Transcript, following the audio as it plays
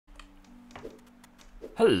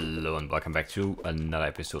Hello and welcome back to another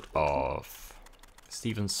episode of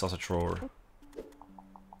Steven's Sausage Roll.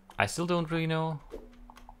 I still don't really know.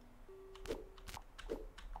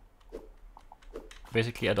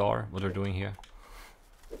 Basically adore what they're doing here.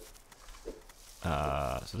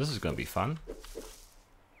 So this is gonna be fun.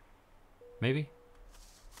 Maybe?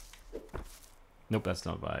 Nope, that's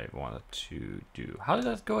not what I wanted to do. How did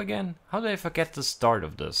that go again? How did I forget the start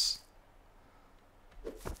of this?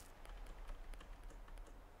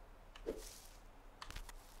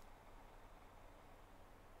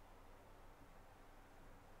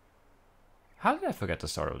 How did I forget the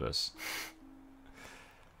start of this?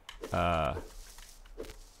 I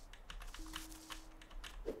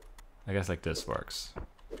guess like this works.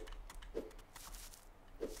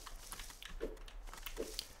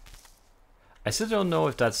 I still don't know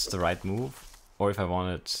if that's the right move or if I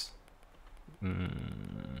want it.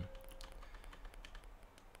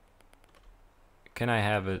 Can I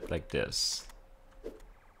have it like this?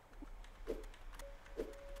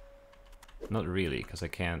 Not really, because I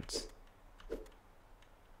can't.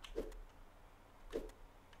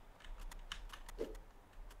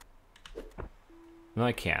 No,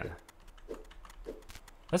 I can.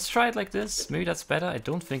 Let's try it like this. Maybe that's better. I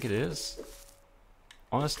don't think it is.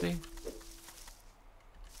 Honestly.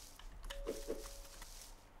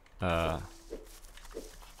 Well,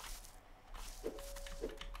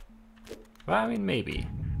 I mean, maybe.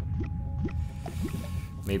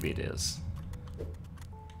 Maybe it is.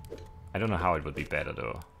 I don't know how it would be better,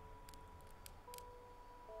 though.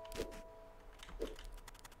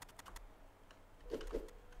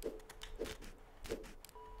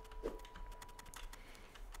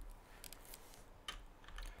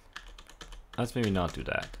 Let's maybe not do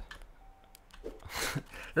that.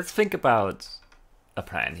 Let's think about a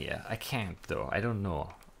plan here. I can't, though. I don't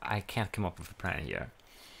know. I can't come up with a plan here.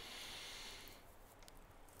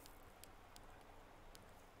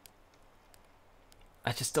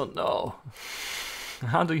 I just don't know.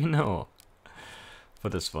 How do you know? For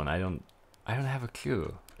this one, I don't have a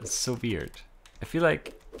clue. It's so weird. I feel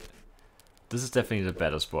like this is definitely the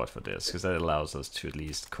better spot for this, because that allows us to at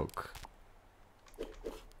least cook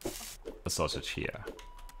a sausage here.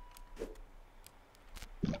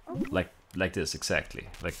 Like this, exactly.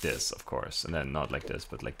 Like this, of course. And then not like this,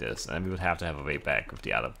 but like this. And then we would have to have a way back with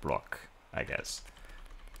the other block, I guess.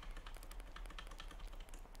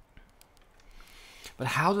 But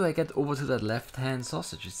how do I get over to that left-hand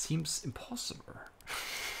sausage? It seems impossible.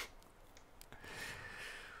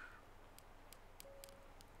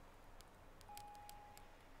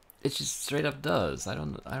 It just straight up does. I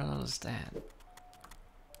don't understand.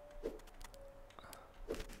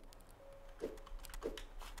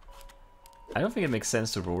 I don't think it makes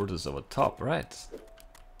sense to roll this over top, right?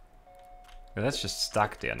 That's just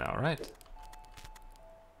stuck there now, right?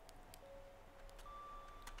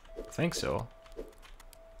 I think so.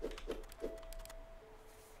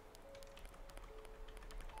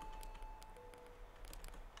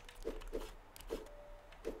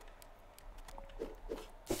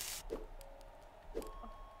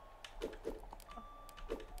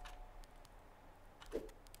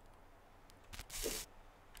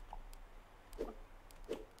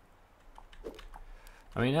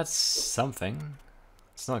 I mean, that's something.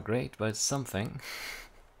 It's not great, but it's something.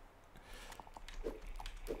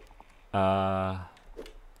 I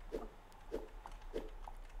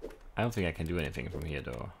don't think I can do anything from here,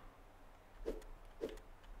 though.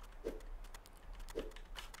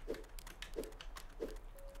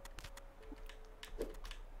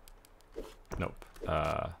 Nope.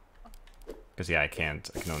 Because yeah, I can't.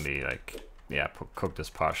 I can only like cook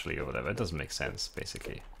this partially or whatever. It doesn't make sense,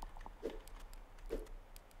 basically.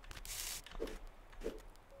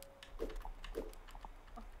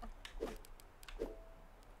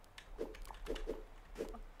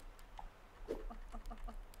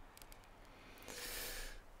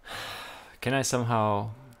 Can I somehow...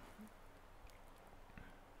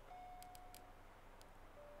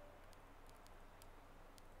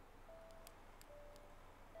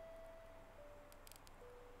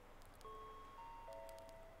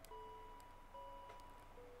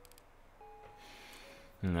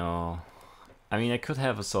 No. I mean, I could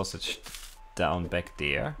have a sausage down back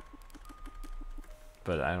there.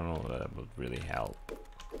 But I don't know if that would really help.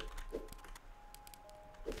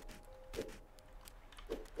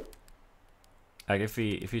 Like if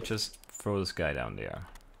we just throw this guy down there.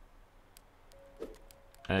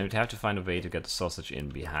 And we'd have to find a way to get the sausage in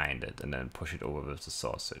behind it and then push it over with the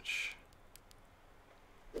sausage.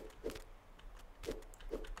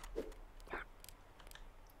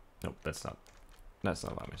 Nope, that's not what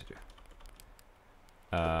I meant to do.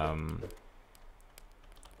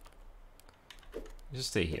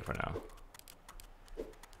 Just stay here for now.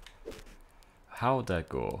 How'd that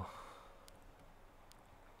go?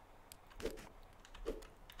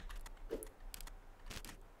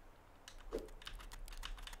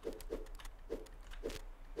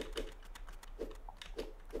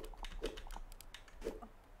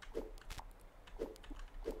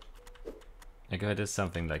 Like if I did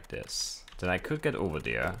something like this, then I could get over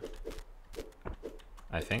there.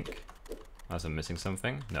 I think. Was I missing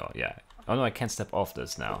something? No, yeah. Oh no, I can't step off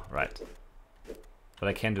this now, right. But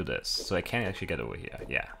I can do this, so I can actually get over here.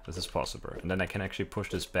 Yeah, this is possible. And then I can actually push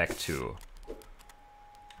this back too.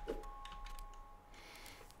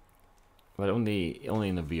 But only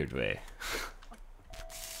in a weird way.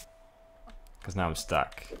 Because now I'm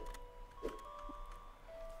stuck.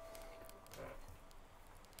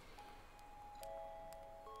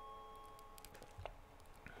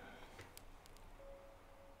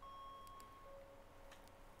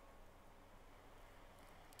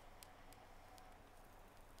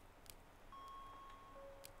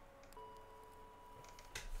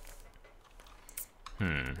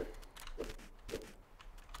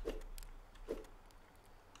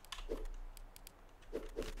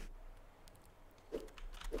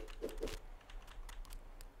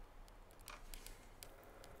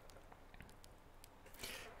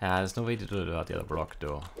 There's no way to do it without the other block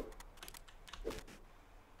though.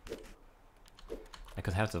 I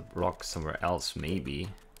could have the block somewhere else maybe.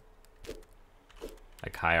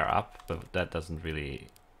 Like higher up, but that doesn't really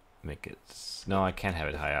make it... No, I can't have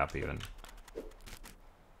it higher up even.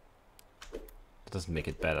 It doesn't make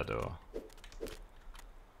it better though.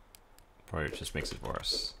 Probably just makes it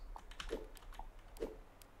worse.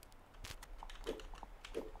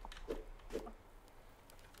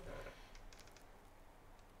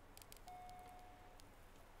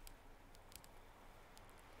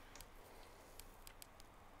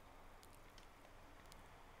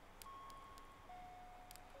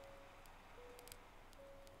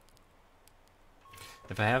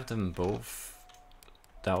 If I have them both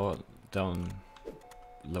down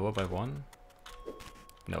lower by one?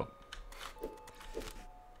 No.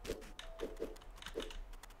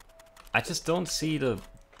 I just don't see the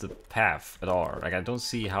path at all. Like I don't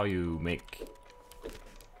see how you make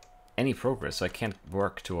any progress, so I can't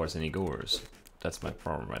work towards any goals. That's my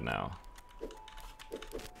problem right now.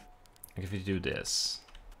 Like if you do this.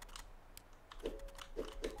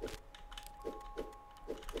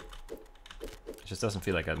 It just doesn't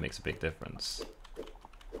feel like that makes a big difference.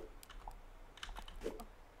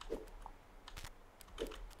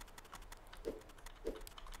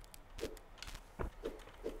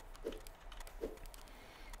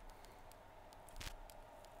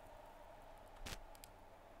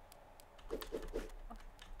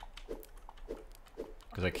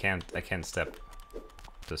 Because I can't step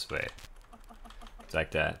this way. It's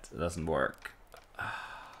like that. It doesn't work.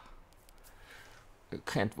 It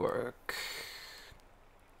can't work.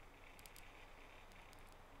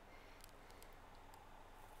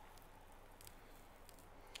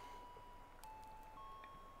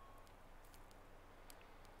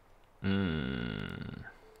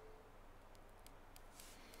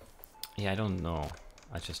 Yeah, I don't know.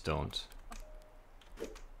 I just don't.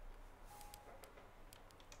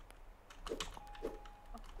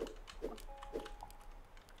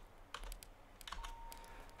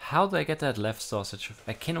 How do I get that left sausage?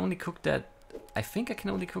 I can only cook that... I think I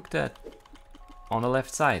can only cook that on the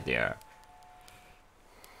left side there.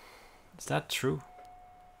 Is that true?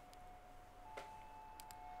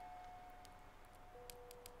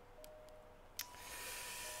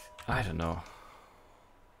 I don't know.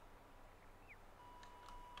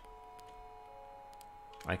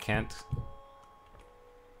 I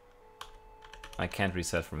can't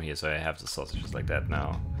reset from here, so I have the sausages like that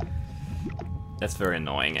now. That's very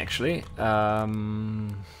annoying, actually.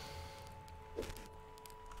 Because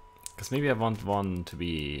maybe I want one to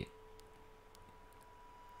be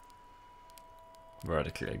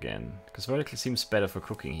vertical again. Because vertical seems better for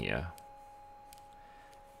cooking here.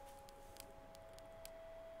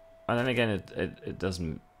 And then again, it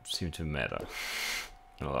doesn't seem to matter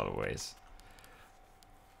in a lot of ways.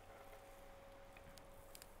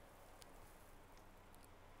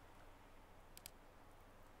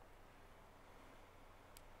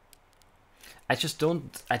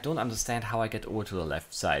 I don't understand how I get over to the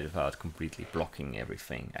left side without completely blocking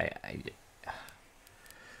everything.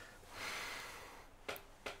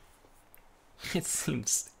 It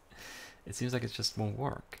seems like it just won't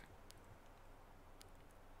work.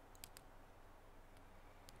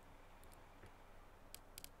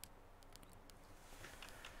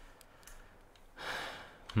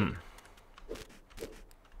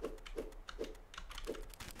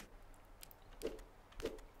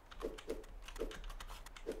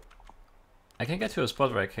 can get to a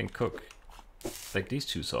spot where I can cook like these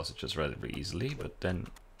two sausages relatively easily, but then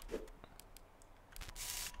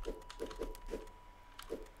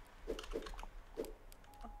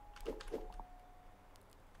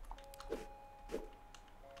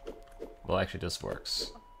well, actually this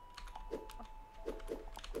works.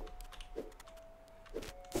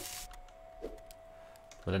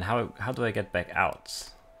 But then how do I get back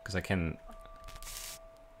out? Because I can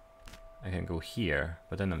go here,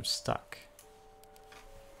 but then I'm stuck.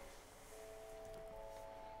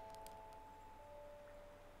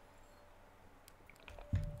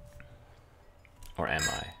 Or am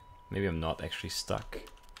I? Maybe I'm not actually stuck.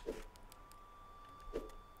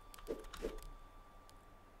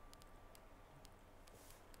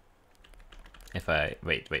 If I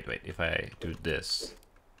wait, if I do this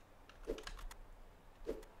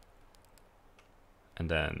and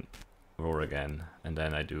then roar again, and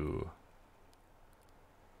then I do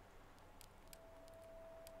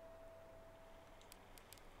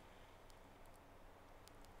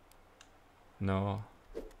no.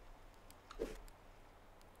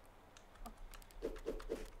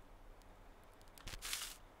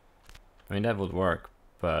 I mean, that would work,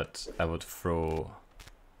 but I would throw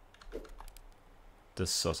this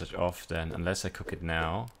sausage off then, unless I cook it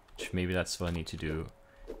now, which maybe that's what I need to do.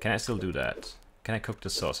 Can I still do that? Can I cook the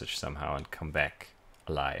sausage somehow and come back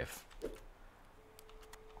alive?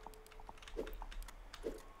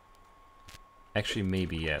 Actually,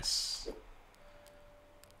 maybe yes.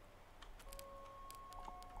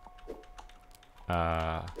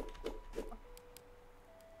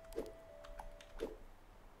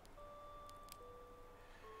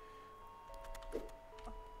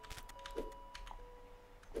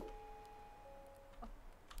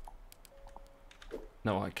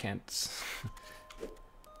 No, I can't.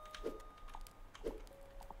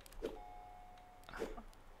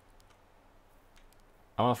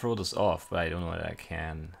 I want to throw this off, but I don't know that I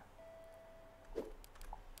can.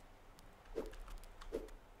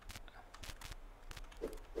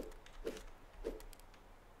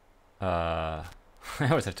 I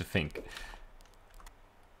always have to think.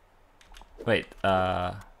 Wait,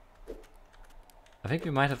 I think we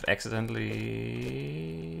might have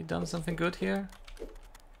accidentally done something good here.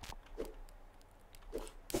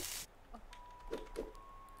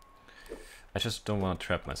 I just don't want to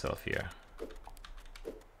trap myself here.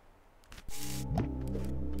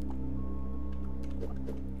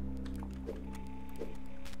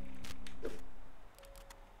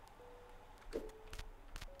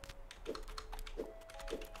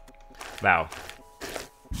 Wow.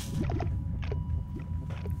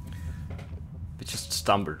 We just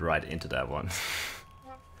stumbled right into that one.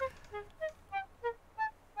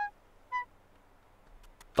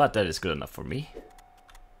 But that is good enough for me.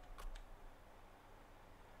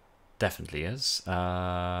 Definitely is.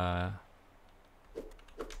 I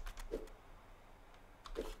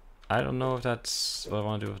don't know if that's what I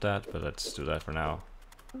want to do with that, but let's do that for now.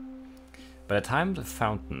 By the time the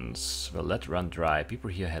fountains were let run dry, people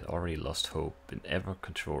here had already lost hope in ever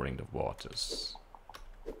controlling the waters.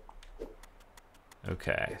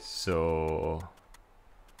 Okay, so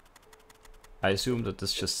I assume that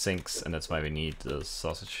this just sinks, and that's why we need the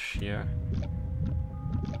sausage here.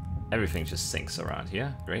 Everything just sinks around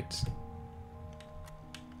here. Great.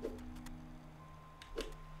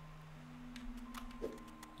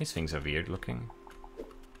 These things are weird looking.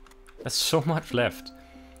 There's so much left.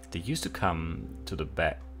 They used to come to the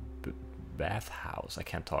bathhouse, I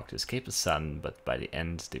can't talk, to escape the sun, but by the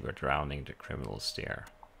end they were drowning the criminals there.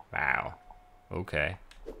 Wow. Okay.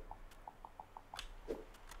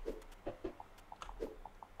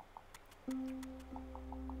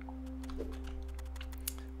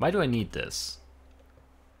 Why do I need this?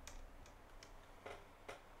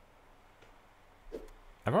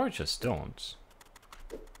 I probably just don't.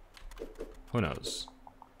 Who knows?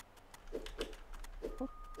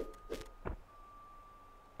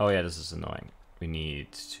 Oh yeah, this is annoying. We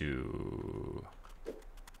need to...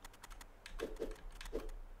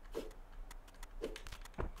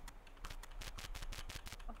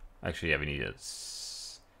 Actually, yeah, we need it.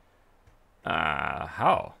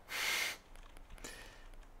 How?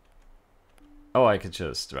 Oh, I could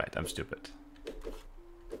just... Right, I'm stupid.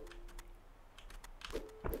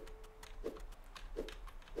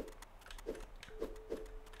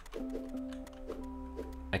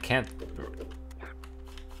 I can't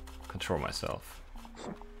control myself.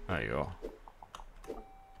 There you go.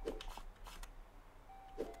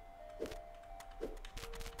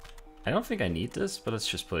 I don't think I need this, but let's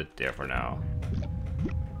just put it there for now.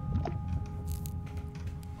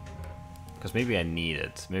 Because maybe I need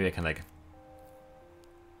it. Maybe I can like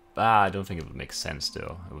I don't think it would make sense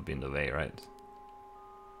though. It would be in the way, right?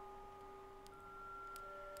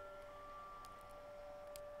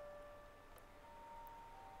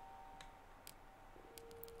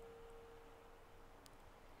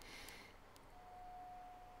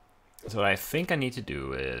 So what I think I need to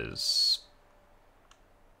do is...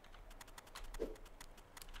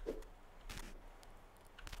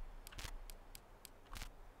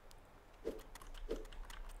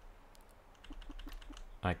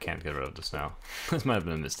 I can't get rid of this now. This might have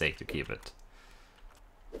been a mistake to keep it.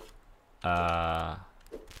 I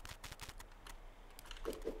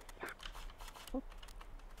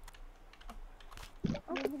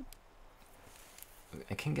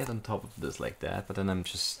can get on top of this like that, but then I'm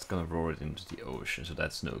just gonna roar it into the ocean, so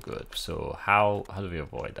that's no good. So how do we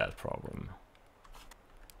avoid that problem?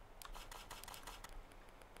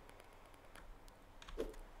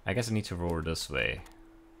 I guess I need to roar this way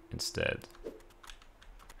instead.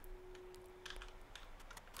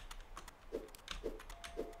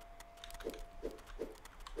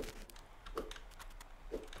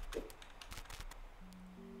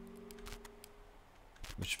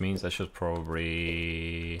 Which means I should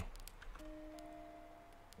probably...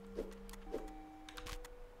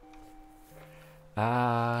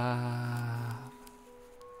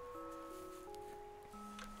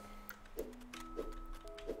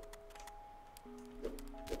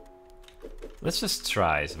 Let's just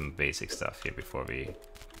try some basic stuff here before we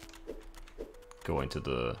go into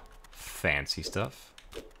the fancy stuff.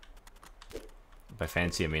 By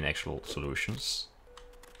fancy I mean actual solutions.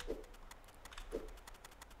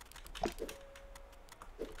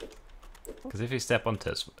 Because if we step on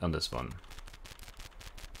this one,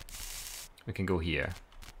 we can go here,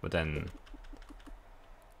 but then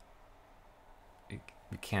we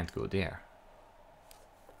can't go there.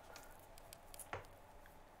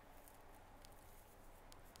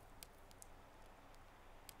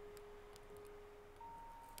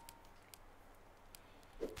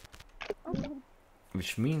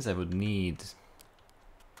 Which means I would need...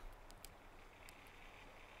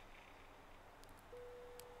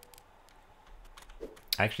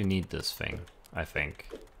 I actually need this thing, I think.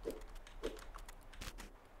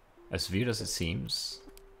 As weird as it seems.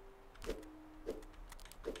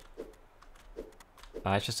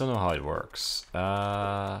 I just don't know how it works.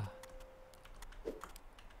 Ugh.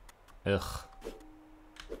 This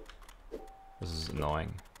is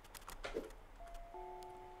annoying.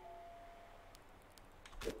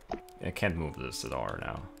 I can't move this at all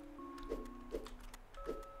now.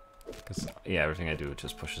 Because, yeah, everything I do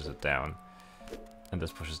just pushes it down. And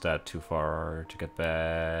this pushes that too far to get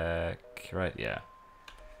back. Right, yeah.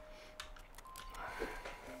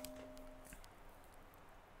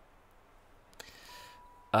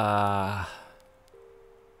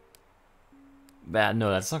 No,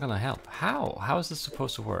 that's not gonna help. How? How is this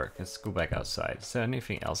supposed to work? Let's go back outside. Is there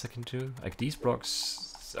anything else I can do? Like, these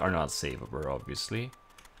blocks are not savable, obviously.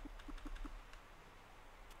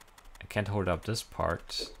 I can't hold up this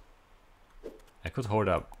part. I could hold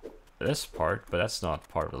up this part, but that's not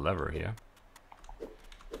part of the lever here.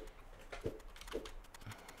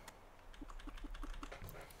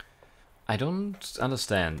 I don't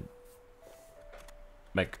understand.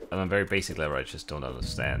 Like, on a very basic level, I just don't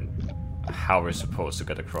understand how we're supposed to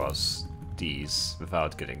get across these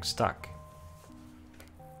without getting stuck.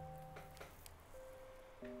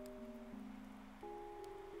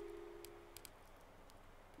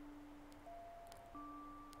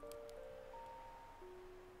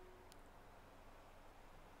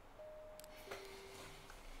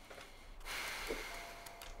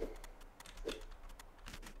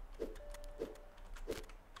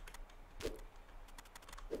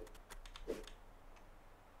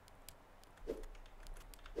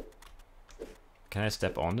 Can I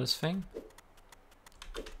step on this thing?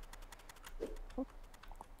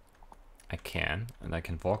 I can, and I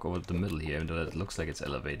can walk over the middle here, even though it looks like it's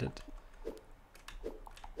elevated.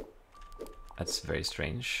 That's very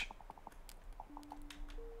strange.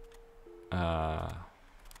 It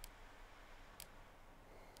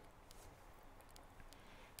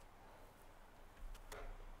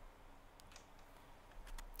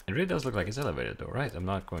really does look like it's elevated though, right? I'm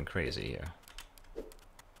not going crazy here.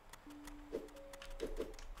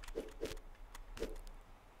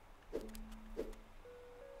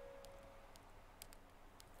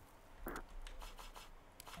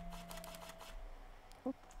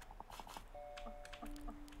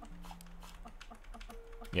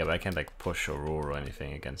 Yeah, but I can't like push or roar or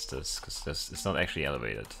anything against this because it's not actually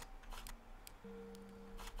elevated.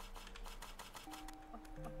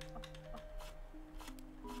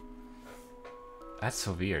 That's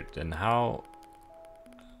so weird. And how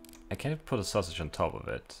I can't put a sausage on top of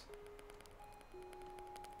it.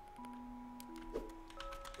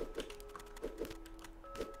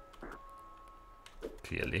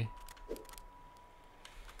 Clearly.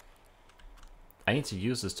 I need to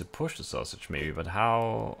use this to push the sausage maybe, but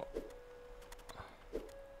how?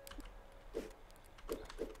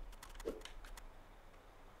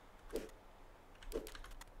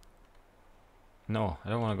 No, I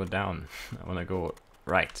don't want to go down. I want to go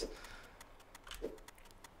right.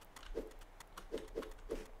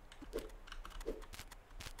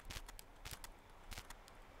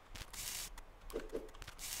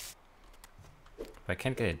 But I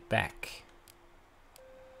can't get it back.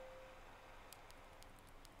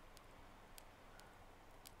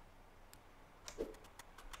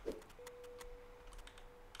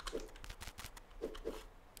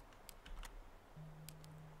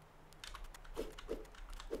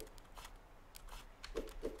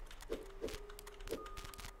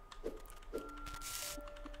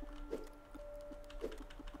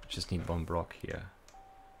 Just need one block here.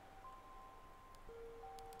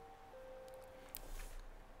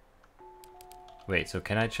 Wait, so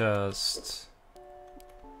can I just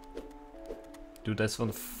do this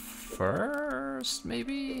one first,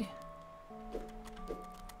 maybe?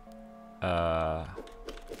 Let's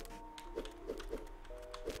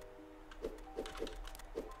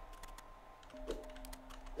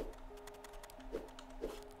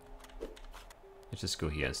just go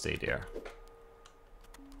here and stay there.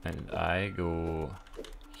 And I go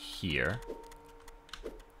here.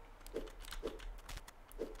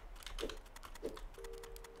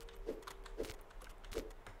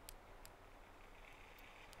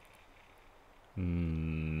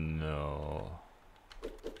 No.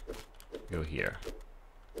 Go here.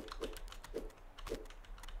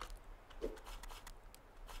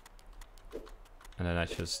 And then I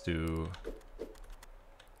just do...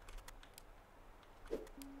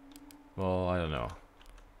 Well, I don't know.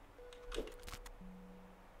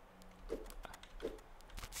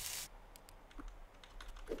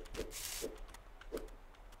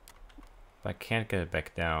 I can't get it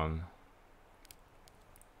back down.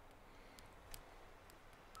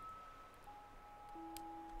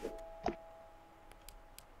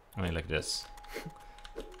 I mean, like this.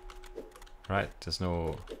 Right, there's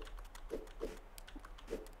no...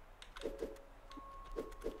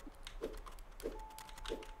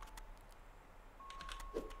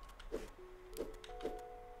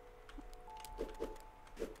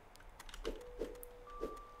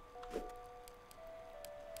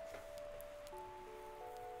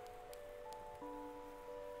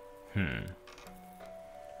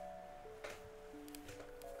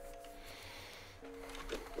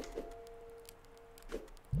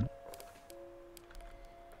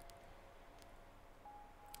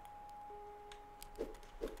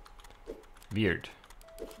 Weird.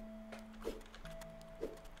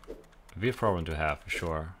 Weird problem to have, for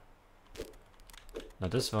sure. Now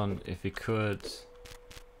this one, if we could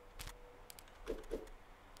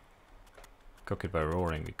cook it by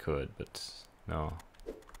roaring, we could, but no.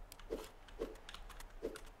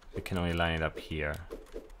 We can only line it up here.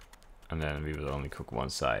 And then we will only cook one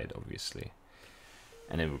side, obviously.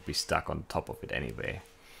 And it would be stuck on top of it anyway.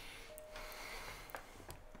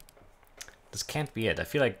 This can't be it. I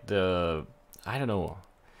feel like the... I don't know.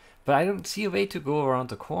 But I don't see a way to go around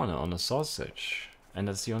the corner on a sausage. And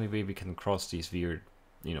that's the only way we can cross these weird,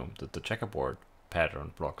 you know, the checkerboard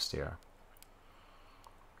pattern blocks there.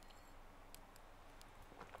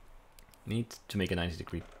 Need to make a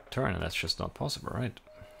 90-degree turn, and that's just not possible, right?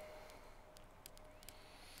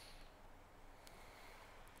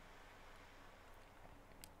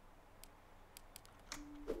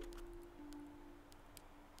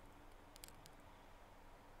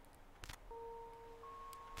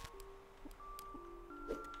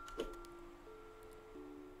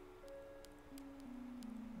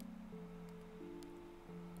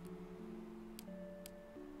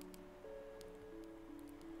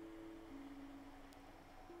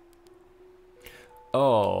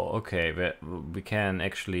 Oh, okay, but we can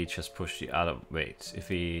actually just push the other... Wait, if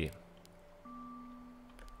we...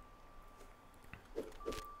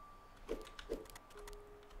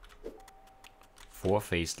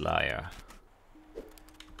 Four-faced liar.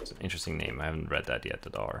 It's an interesting name. I haven't read that yet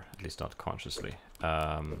at least not consciously.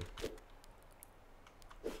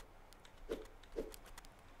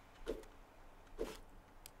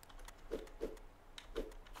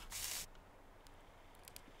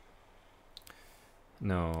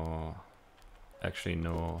 No, actually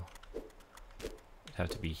no. It'd have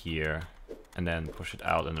to be here, and then push it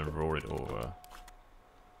out and then roll it over.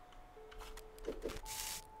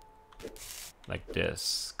 Like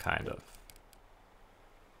this, kind of.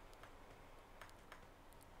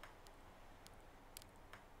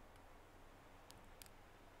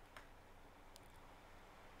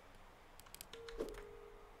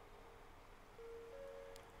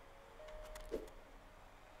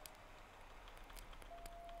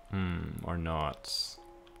 Or not.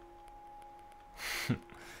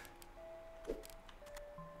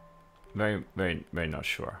 Very, very, very not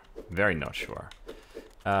sure. Very not sure.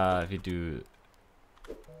 If you do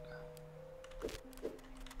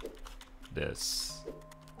this.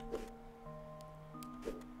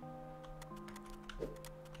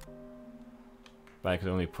 But I could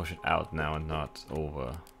only push it out now and not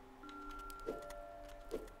over.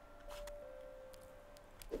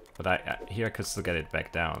 But here I could still get it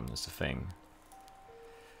back down, is the thing.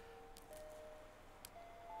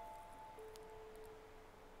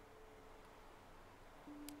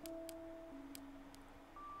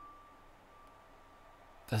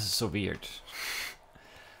 This is so weird.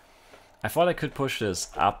 I thought I could push this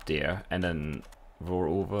up there and then roar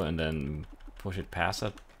over and then push it past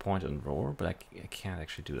that point and roar, but I can't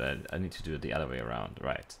actually do that. I need to do it the other way around,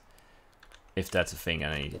 right? If that's a thing,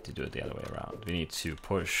 I need to do it the other way around. We need to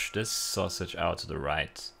push this sausage out to the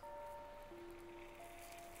right.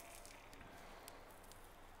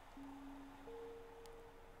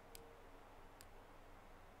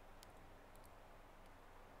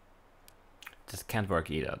 This can't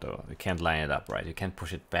work either, though. We can't line it up right. You can't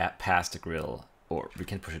push it past the grill, or we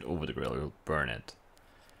can push it over the grill, we'll burn it.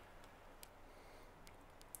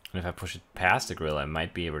 And if I push it past the grill, I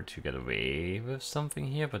might be able to get away with something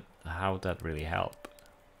here, but how would that really help?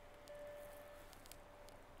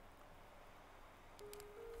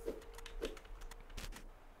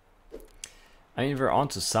 I mean, we're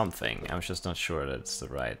onto something. I'm just not sure that it's the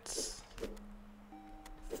right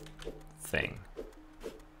thing.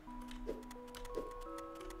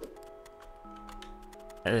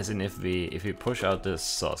 As in, if we push out this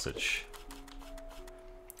sausage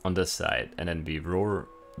on this side, and then we roar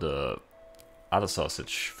the other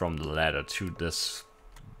sausage from the ladder to this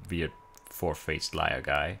weird four-faced liar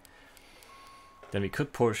guy, then we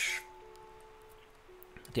could push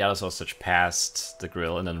the other sausage past the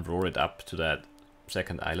grill and then roar it up to that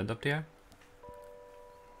second island up there.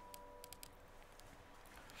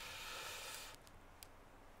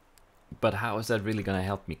 But how is that really gonna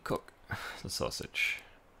help me cook the sausage?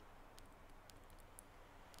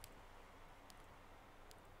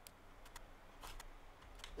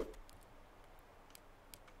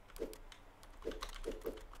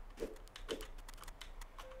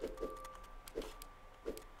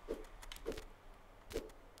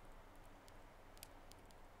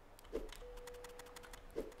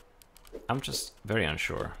 I'm just very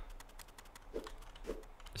unsure.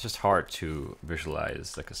 It's just hard to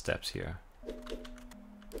visualize like the steps here.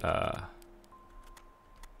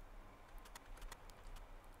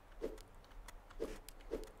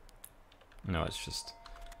 No, it's just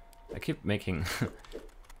I keep making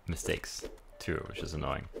mistakes too, which is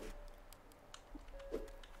annoying.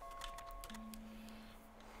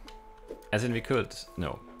 As in we could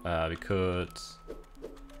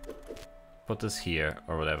put this here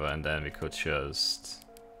or whatever, and then we could just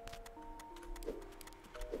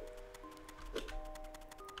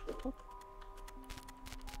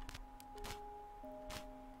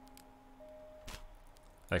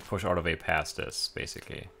like push all the way past this,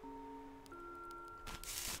 basically.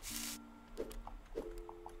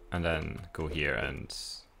 And then go here and...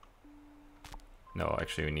 No,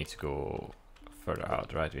 actually we need to go further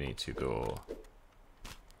out, right? We need to go...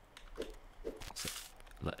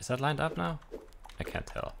 Is that lined up now? I can't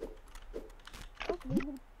tell.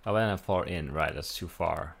 Oh, when I'm far in, right, that's too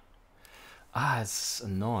far. Ah, it's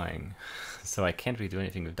annoying. So I can't really do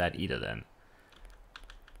anything with that either then.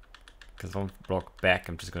 Because one block back,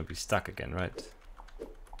 I'm just going to be stuck again, right?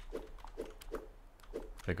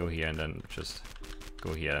 If I go here and then just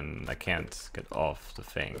go here and I can't get off the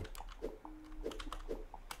thing.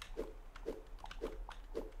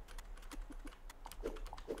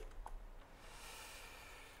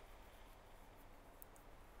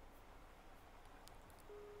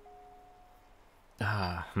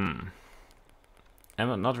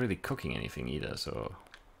 I'm not really cooking anything either, so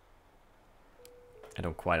I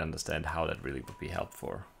don't quite understand how that really would be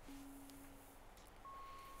helpful.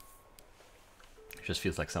 It just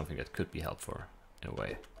feels like something that could be helpful in a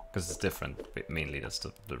way, because it's different. Mainly that's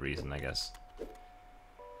the reason, I guess.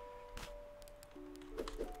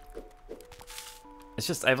 It's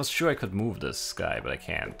just I was sure I could move this guy, but I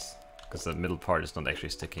can't, because the middle part is not actually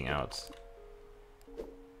sticking out.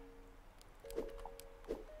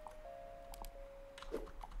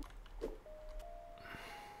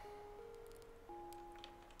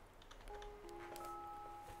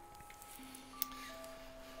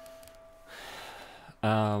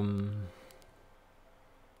 Um,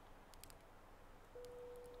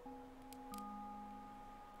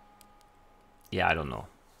 yeah, I don't know.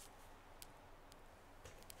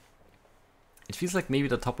 It feels like maybe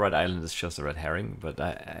the top right island is just a red herring, but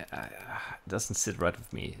it doesn't sit right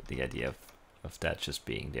with me, the idea of that just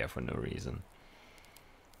being there for no reason.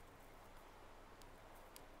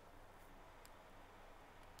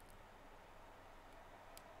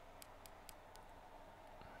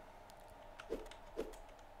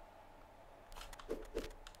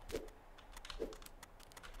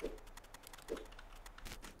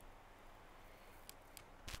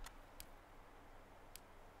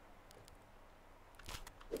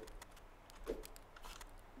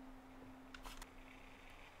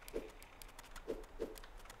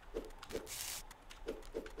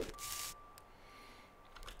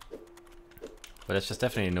 But there's just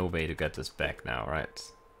definitely no way to get this back now, right?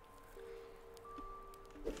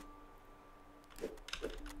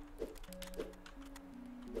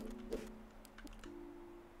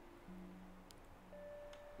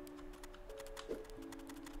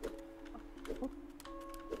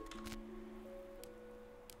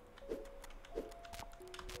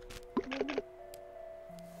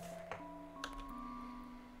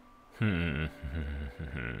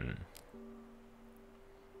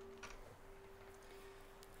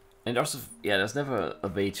 And also, yeah, there's never a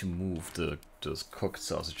way to move those cooked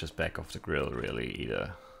sausages back off the grill, really,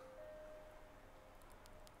 either.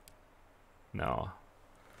 No.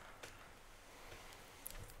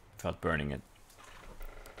 Without burning it.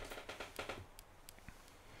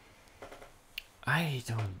 I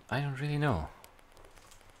don't really know.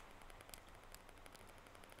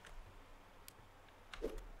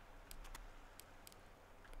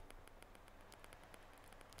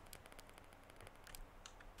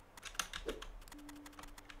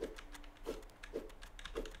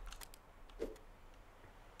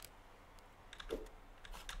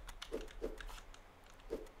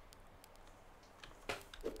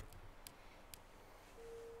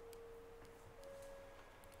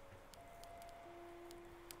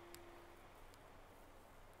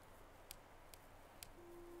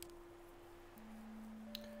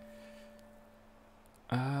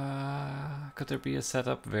 Could there be a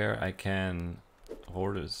setup where I can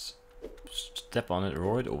roll this, step on it,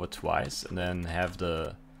 roll it over twice, and then have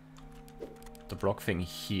the block thing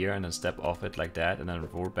here, and then step off it like that, and then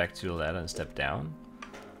roll back to the ladder and step down?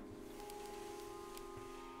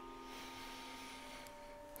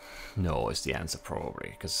 No is the answer, probably,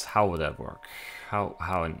 because how would that work?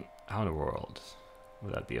 How in the world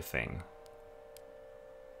would that be a thing?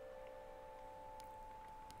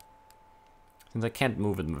 Since I can't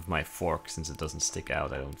move it with my fork, since it doesn't stick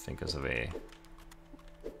out, I don't think there's a way.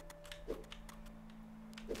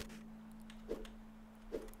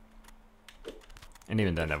 And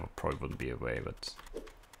even then, there probably wouldn't be a way, but...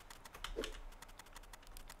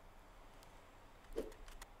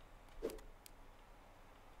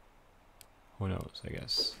 who knows, I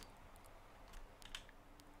guess.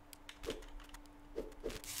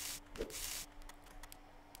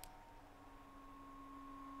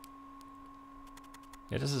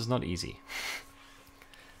 Yeah, this is not easy.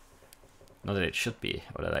 Not that it should be,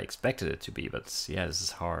 or that I expected it to be, but yeah, this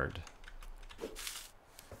is hard.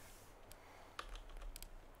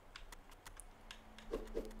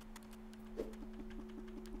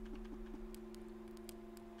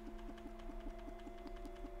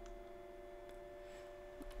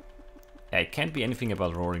 Yeah, it can't be anything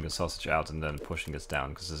about rolling the sausage out and then pushing this down,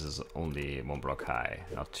 because this is only 1 block high,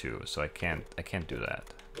 not 2, so I can't do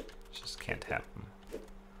that. It just can't happen.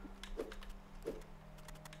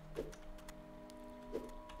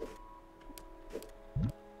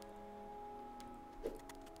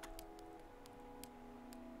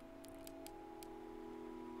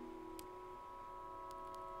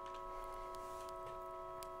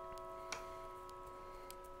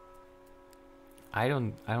 I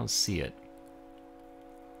don't see it.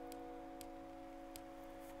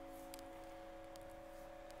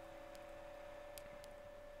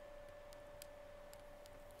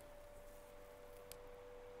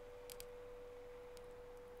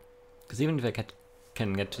 Because even if I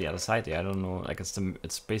can get to the other side there, I don't know, like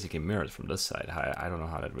it's basically mirrored from this side. I don't know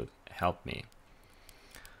how that would help me.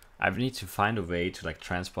 I would need to find a way to like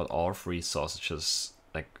transport all 3 sausages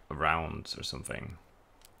like around or something.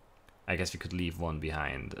 I guess we could leave one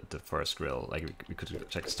behind at the first grill. Like we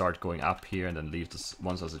could like start going up here and then leave this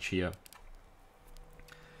one sausage here.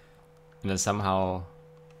 And then somehow...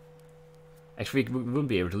 actually, we wouldn't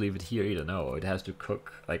be able to leave it here either, no. It has to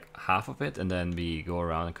cook like half of it and then we go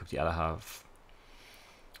around and cook the other half.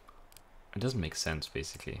 It doesn't make sense,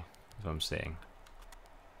 basically, is what I'm saying.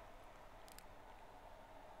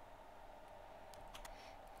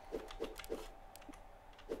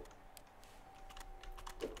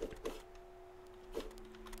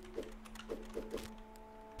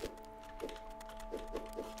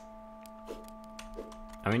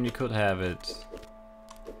 I mean, you could have it...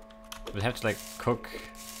 We'd have to like cook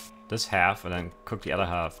this half and then cook the other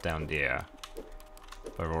half down there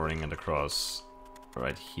by rolling it across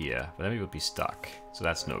right here. But then we would be stuck, so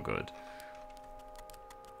that's no good.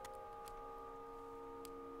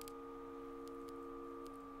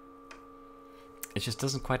 It just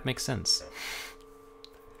doesn't quite make sense.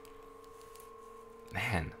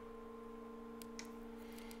 Man.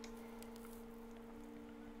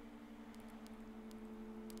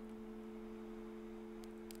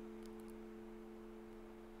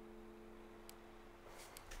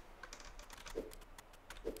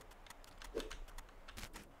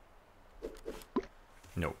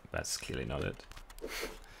 No, that's clearly not it.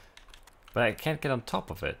 But I can't get on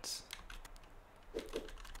top of it.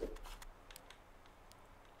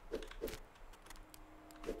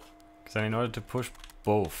 Because in order to push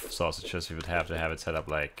both sausages, we would have to have it set up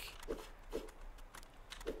like...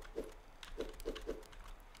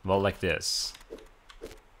 well, like this.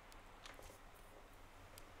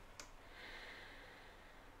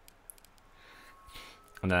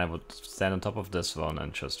 And then I would stand on top of this one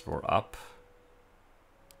and just roll up.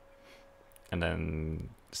 And then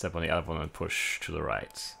step on the other one and push to the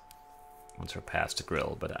right. Once we're past the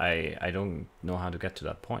grill. But I don't know how to get to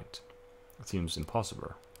that point. It seems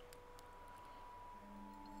impossible.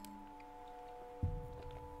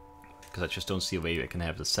 Because I just don't see a way I can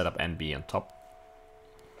have the setup and be on top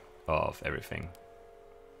of everything.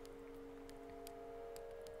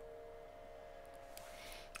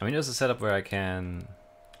 I mean, there's a setup where I can...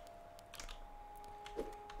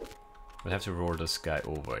 I'd have to roll this guy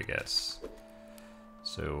over, I guess.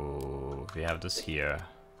 So we have this here.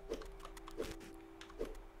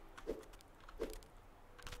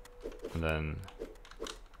 And then...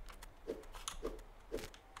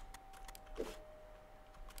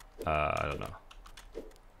 I don't know.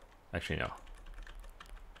 Actually, no.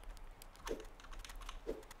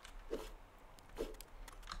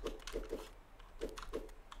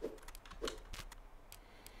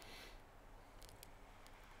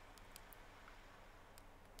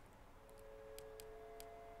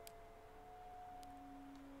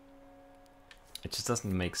 It just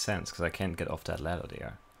doesn't make sense because I can't get off that ladder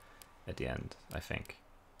there at the end, I think.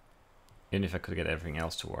 Even if I could get everything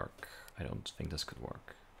else to work, I don't think this could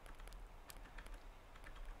work.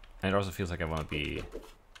 And it also feels like I want to be...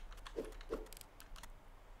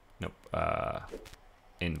 Nope,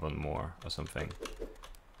 in one more or something.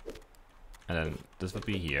 And then this would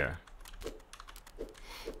be here.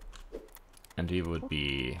 And we would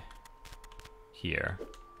be here.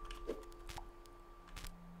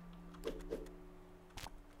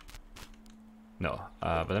 No,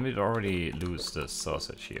 but then we'd already lose this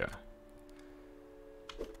sausage here.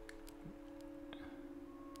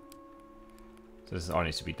 So this all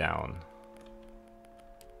needs to be down.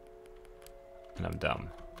 And I'm dumb.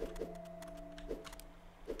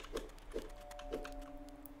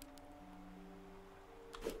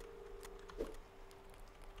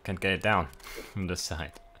 Can't get it down from this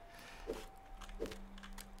side.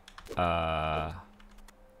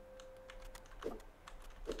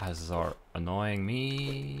 As are annoying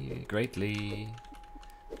me greatly.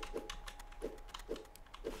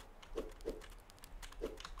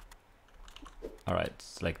 Alright,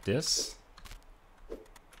 like this.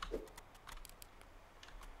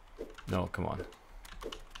 No, come on.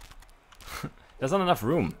 There's not enough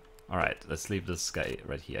room. Alright, let's leave this guy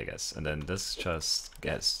right here, I guess. And then this just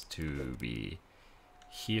gets to be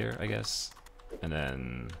here, I guess. And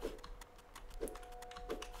then...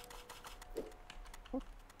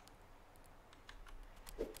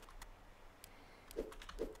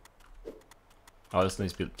 oh, this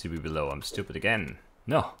needs to be below. I'm stupid again.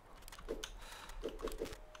 No!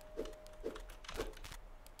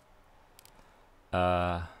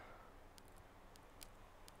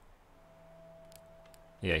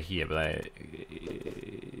 Yeah, here, but I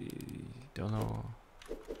don't know.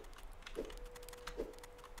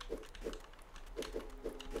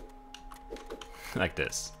 Like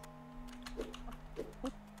this.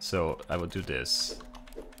 So I will do this.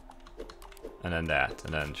 And then that,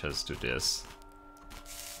 and then just do this.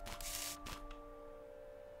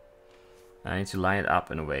 I need to line it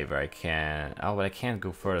up in a way where I can... oh, but I can't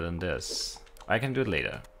go further than this. I can do it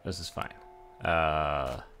later. This is fine.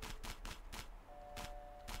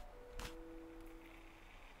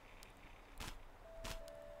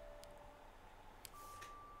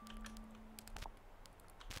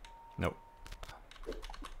 Nope.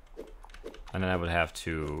 And then I would have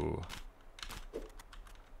to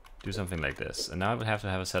do something like this. And now I would have to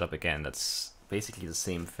have a setup again that's basically the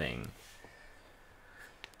same thing.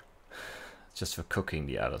 Just for cooking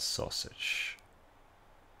the other sausage.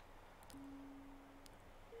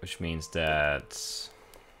 which means that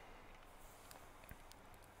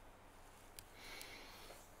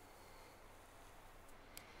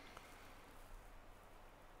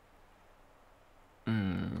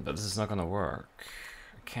but this is not gonna work.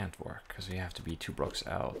 It can't work because we have to be 2 blocks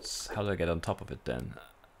out. How do I get on top of it then?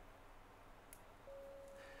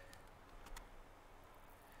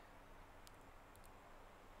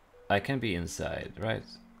 I can be inside, right?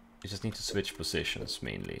 You just need to switch positions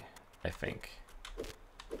mainly, I think.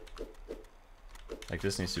 Like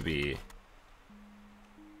this needs to be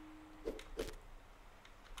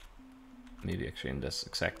maybe actually in this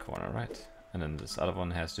exact corner, right? And then this other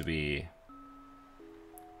one has to be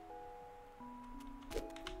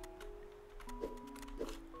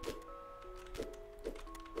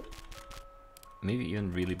maybe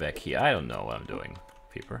even really back here. I don't know what I'm doing,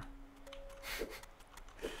 Peeper.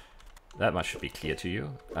 That much should be clear to you.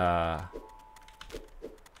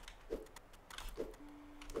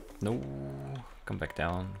 No, come back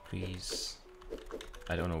down, please.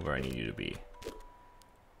 I don't know where I need you to be.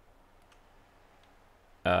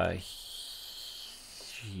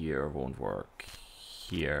 Here won't work.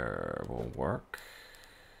 Here won't work.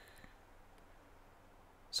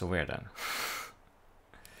 So where then?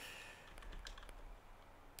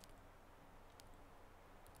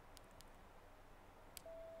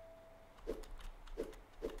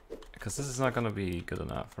 Because this is not gonna be good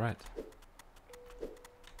enough, right?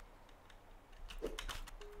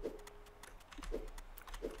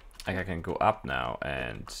 Like I can go up now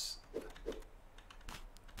and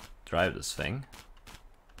drive this thing.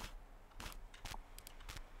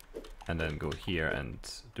 And then go here and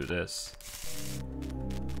do this.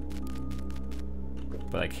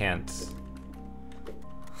 But I can't.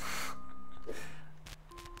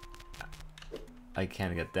 I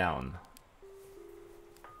can't get down.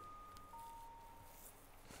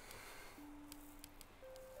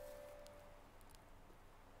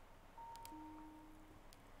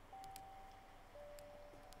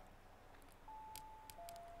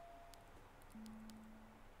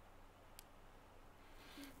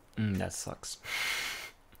 That sucks.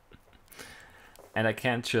 And I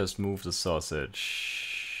can't just move the sausage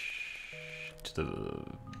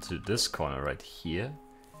to this corner right here,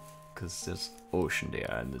 because there's ocean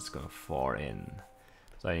there and it's gonna fall in.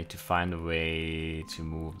 So I need to find a way to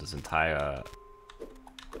move this entire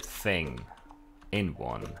thing in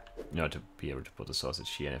one in order to be able to put the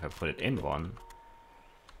sausage here. And if I put it in one,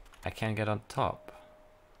 I can't get on top.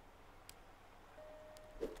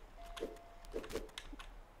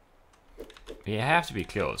 You have to be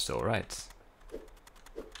close though, right?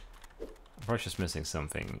 I'm probably just missing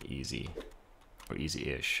something easy. Or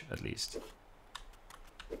easy-ish, at least.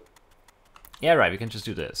 Yeah, right, we can just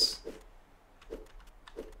do this.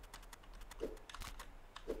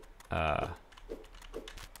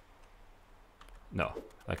 No,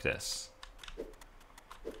 like this.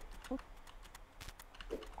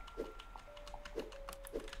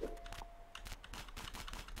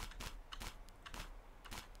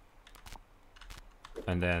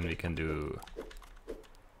 And then we can do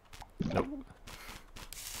nope.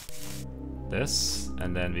 This,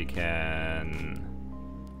 and then we can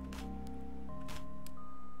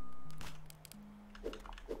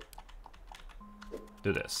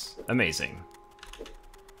do this. Amazing.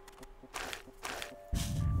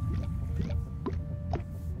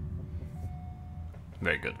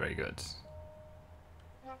 Very good, very good.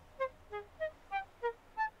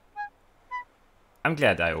 I'm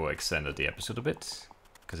glad I overextended the episode a bit,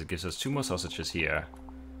 because it gives us 2 more sausages here.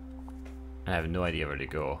 And I have no idea where they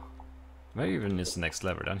go. Where even is the next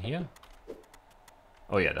lever? Down here?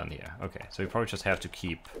 Oh yeah, down here. Okay, so we probably just have to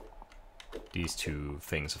keep these 2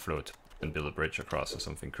 things afloat and build a bridge across or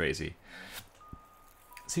something crazy.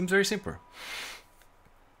 Seems very simple.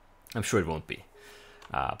 I'm sure it won't be.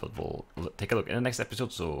 But we'll take a look in the next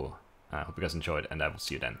episode, so I hope you guys enjoyed, and I will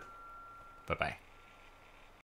see you then. Bye-bye.